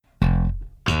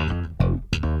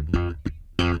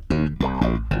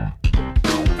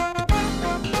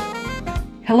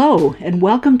Hello, and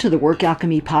welcome to the Work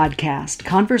Alchemy Podcast,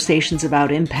 conversations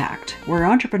about impact, where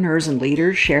entrepreneurs and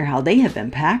leaders share how they have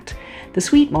impact, the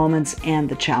sweet moments, and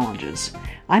the challenges.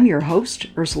 I'm your host,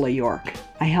 Ursula York.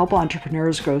 I help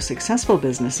entrepreneurs grow successful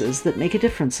businesses that make a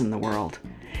difference in the world.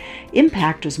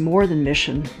 Impact is more than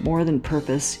mission, more than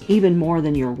purpose, even more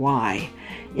than your why.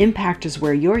 Impact is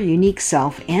where your unique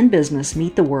self and business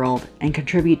meet the world and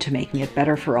contribute to making it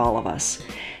better for all of us.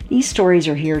 These stories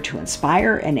are here to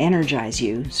inspire and energize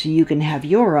you so you can have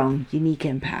your own unique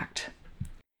impact.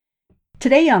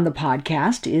 Today on the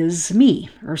podcast is me,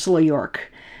 Ursula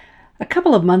York. A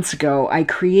couple of months ago, I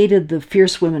created the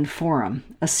Fierce Women Forum,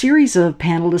 a series of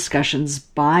panel discussions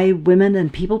by women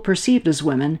and people perceived as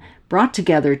women brought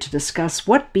together to discuss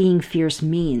what being fierce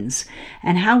means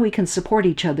and how we can support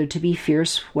each other to be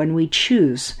fierce when we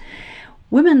choose.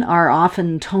 Women are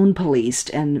often tone policed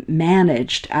and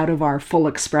managed out of our full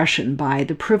expression by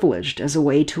the privileged as a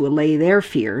way to allay their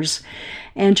fears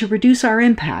and to reduce our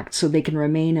impact so they can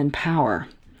remain in power.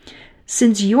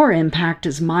 Since your impact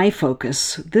is my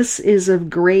focus, this is of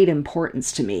great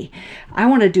importance to me. I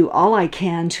want to do all I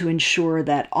can to ensure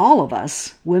that all of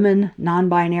us, women,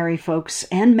 non-binary folks,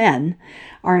 and men,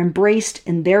 are embraced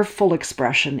in their full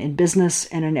expression in business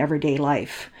and in everyday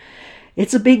life.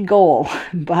 It's a big goal,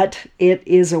 but it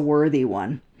is a worthy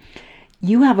one.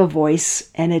 You have a voice,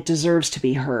 and it deserves to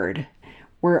be heard.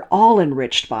 We're all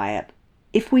enriched by it.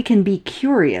 If we can be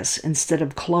curious instead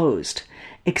of closed,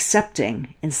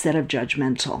 accepting instead of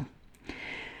judgmental.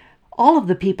 All of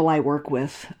the people I work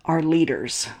with are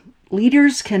leaders.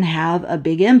 Leaders can have a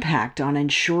big impact on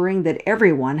ensuring that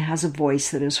everyone has a voice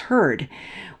that is heard.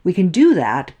 We can do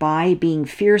that by being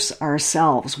fierce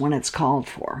ourselves when it's called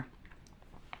for.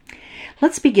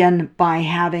 Let's begin by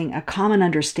having a common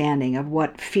understanding of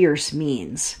what fierce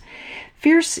means.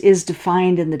 Fierce is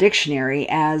defined in the dictionary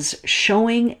as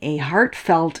showing a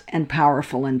heartfelt and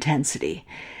powerful intensity.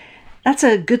 That's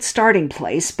a good starting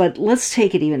place, but let's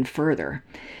take it even further.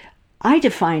 I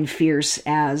define fierce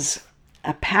as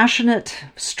a passionate,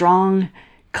 strong,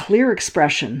 clear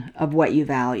expression of what you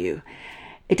value.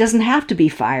 It doesn't have to be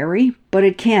fiery, but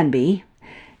it can be.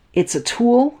 It's a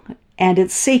tool, and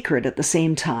it's sacred at the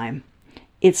same time.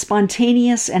 It's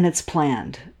spontaneous and it's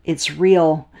planned. It's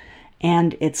real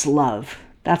and it's love.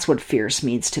 That's what fierce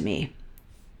means to me.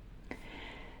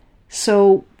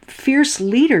 So, fierce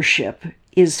leadership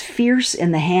is fierce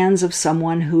in the hands of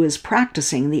someone who is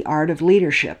practicing the art of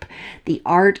leadership, the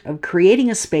art of creating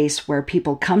a space where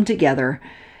people come together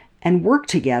and work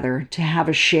together to have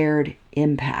a shared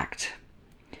impact.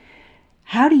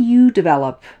 How do you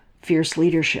develop fierce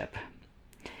leadership?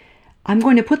 I'm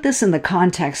going to put this in the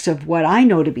context of what I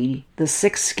know to be the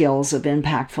 6 skills of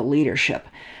impactful leadership: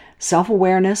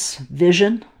 self-awareness,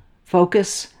 vision,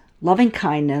 focus, loving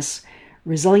kindness,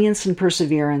 resilience and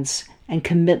perseverance, and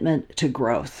commitment to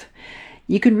growth.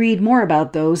 You can read more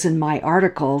about those in my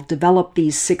article, Develop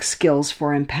These 6 Skills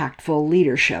for Impactful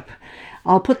Leadership.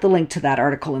 I'll put the link to that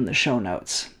article in the show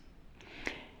notes.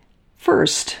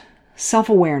 First,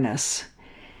 self-awareness.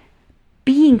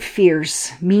 Being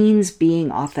fierce means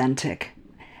being authentic.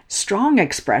 Strong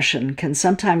expression can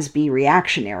sometimes be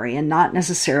reactionary and not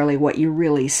necessarily what you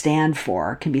really stand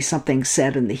for. It can be something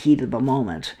said in the heat of the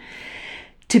moment.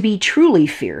 To be truly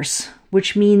fierce,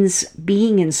 which means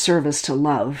being in service to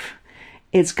love,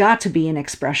 it's got to be an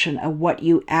expression of what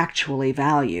you actually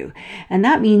value. And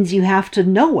that means you have to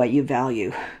know what you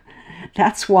value.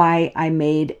 That's why I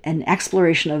made an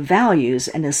exploration of values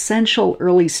an essential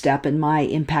early step in my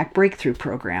Impact Breakthrough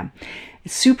program.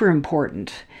 It's super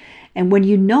important. And when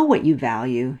you know what you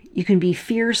value, you can be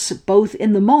fierce both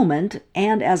in the moment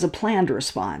and as a planned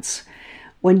response.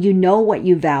 When you know what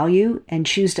you value and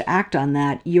choose to act on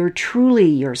that, you're truly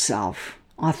yourself,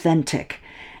 authentic,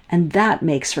 and that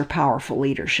makes for powerful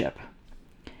leadership.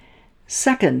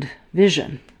 Second,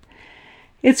 vision.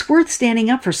 It's worth standing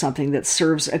up for something that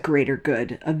serves a greater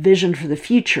good, a vision for the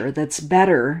future that's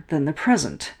better than the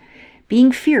present.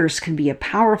 Being fierce can be a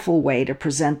powerful way to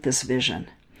present this vision.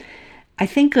 I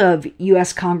think of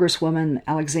U.S. Congresswoman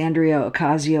Alexandria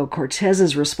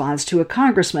Ocasio-Cortez's response to a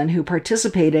congressman who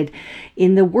participated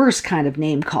in the worst kind of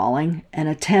name-calling, an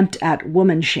attempt at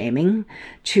woman-shaming,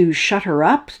 to shut her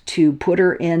up, to put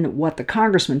her in what the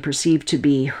congressman perceived to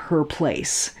be her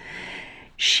place.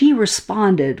 She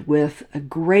responded with a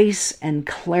grace and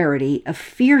clarity, a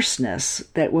fierceness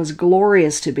that was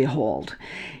glorious to behold.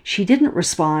 She didn't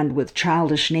respond with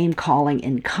childish name-calling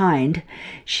in kind.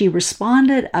 She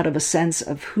responded out of a sense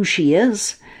of who she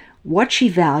is, what she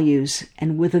values,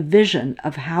 and with a vision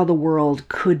of how the world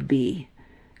could be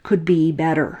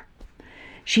better.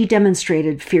 She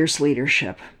demonstrated fierce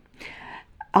leadership.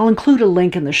 I'll include a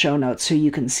link in the show notes so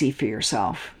you can see for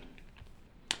yourself.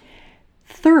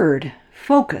 Third,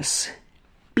 focus.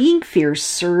 Being fierce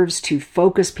serves to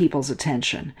focus people's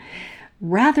attention.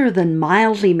 Rather than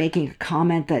mildly making a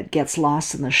comment that gets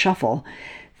lost in the shuffle,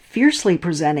 fiercely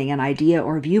presenting an idea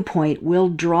or viewpoint will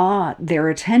draw their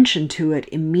attention to it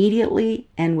immediately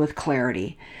and with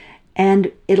clarity, and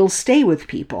it'll stay with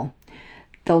people.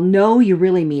 They'll know you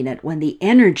really mean it when the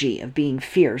energy of being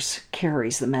fierce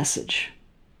carries the message.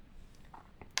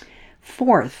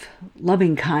 Fourth,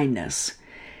 loving kindness.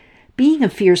 Being a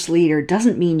fierce leader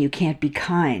doesn't mean you can't be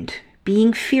kind.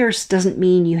 Being fierce doesn't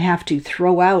mean you have to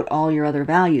throw out all your other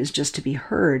values just to be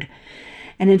heard.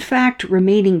 And in fact,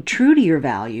 remaining true to your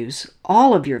values,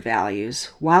 all of your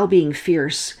values, while being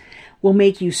fierce, will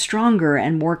make you stronger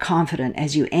and more confident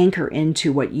as you anchor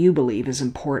into what you believe is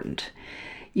important.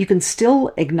 You can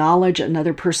still acknowledge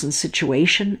another person's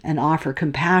situation and offer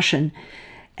compassion,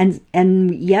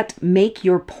 and yet make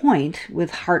your point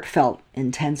with heartfelt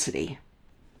intensity.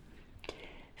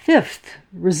 Fifth,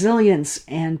 resilience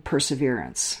and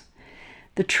perseverance.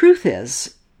 The truth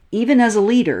is, even as a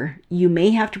leader, you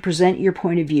may have to present your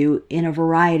point of view in a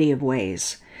variety of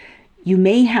ways. You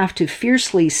may have to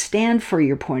fiercely stand for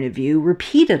your point of view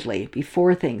repeatedly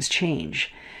before things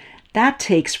change. That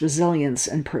takes resilience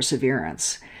and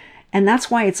perseverance. And that's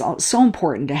why it's so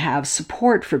important to have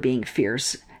support for being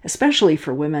fierce, especially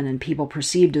for women and people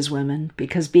perceived as women,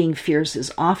 because being fierce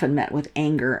is often met with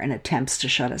anger and attempts to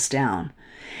shut us down.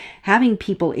 Having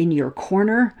people in your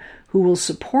corner who will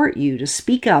support you to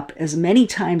speak up as many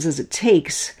times as it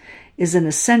takes is an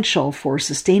essential for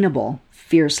sustainable,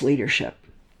 fierce leadership.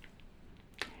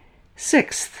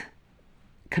 Sixth,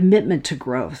 commitment to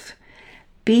growth.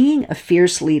 Being a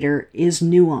fierce leader is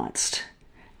nuanced.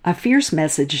 A fierce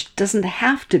message doesn't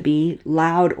have to be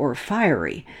loud or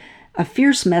fiery. A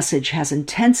fierce message has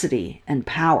intensity and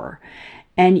power,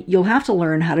 and you'll have to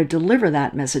learn how to deliver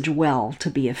that message well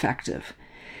to be effective.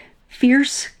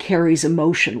 Fierce carries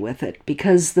emotion with it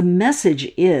because the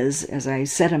message is, as I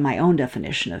said in my own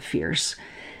definition of fierce,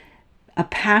 a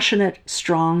passionate,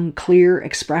 strong, clear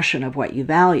expression of what you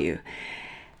value.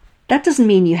 That doesn't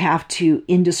mean you have to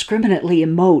indiscriminately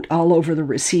emote all over the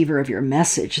receiver of your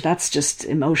message. That's just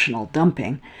emotional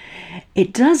dumping.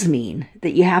 It does mean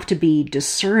that you have to be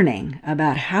discerning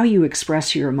about how you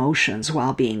express your emotions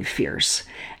while being fierce,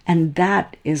 and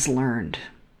that is learned.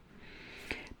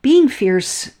 Being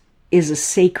fierce is a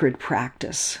sacred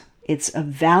practice. It's a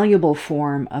valuable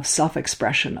form of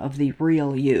self-expression of the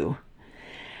real you.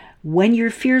 When you're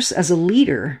fierce as a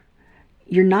leader,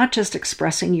 you're not just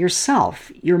expressing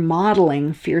yourself, you're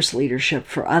modeling fierce leadership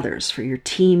for others, for your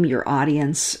team, your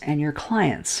audience, and your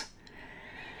clients.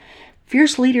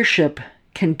 Fierce leadership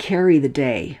can carry the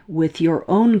day with your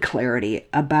own clarity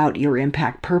about your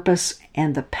impact purpose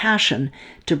and the passion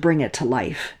to bring it to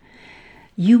life.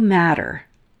 You matter.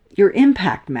 Your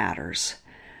impact matters.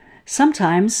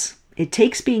 Sometimes it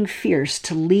takes being fierce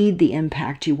to lead the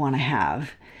impact you want to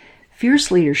have.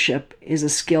 Fierce leadership is a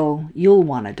skill you'll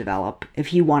want to develop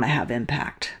if you want to have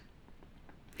impact.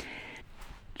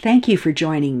 Thank you for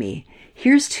joining me.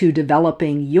 Here's to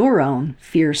developing your own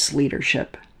fierce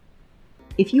leadership.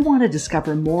 If you want to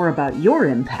discover more about your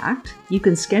impact, you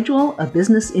can schedule a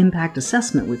business impact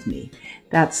assessment with me.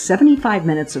 That's 75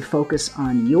 minutes of focus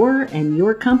on your and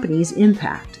your company's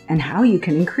impact and how you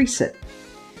can increase it.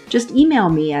 Just email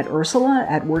me at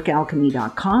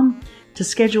ursula@workalchemy.com to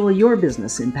schedule your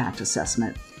business impact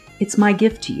assessment. It's my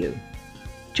gift to you.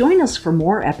 Join us for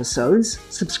more episodes.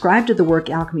 Subscribe to the Work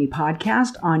Alchemy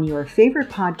podcast on your favorite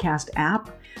podcast app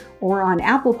or on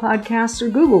Apple Podcasts or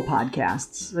Google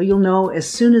Podcasts, so you'll know as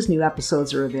soon as new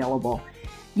episodes are available.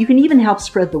 You can even help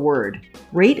spread the word.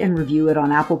 Rate and review it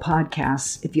on Apple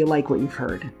Podcasts if you like what you've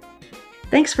heard.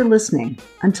 Thanks for listening.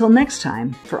 Until next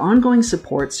time, for ongoing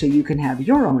support so you can have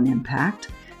your own impact,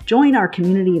 join our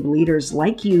community of leaders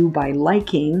like you by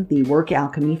liking the Work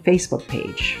Alchemy Facebook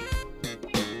page.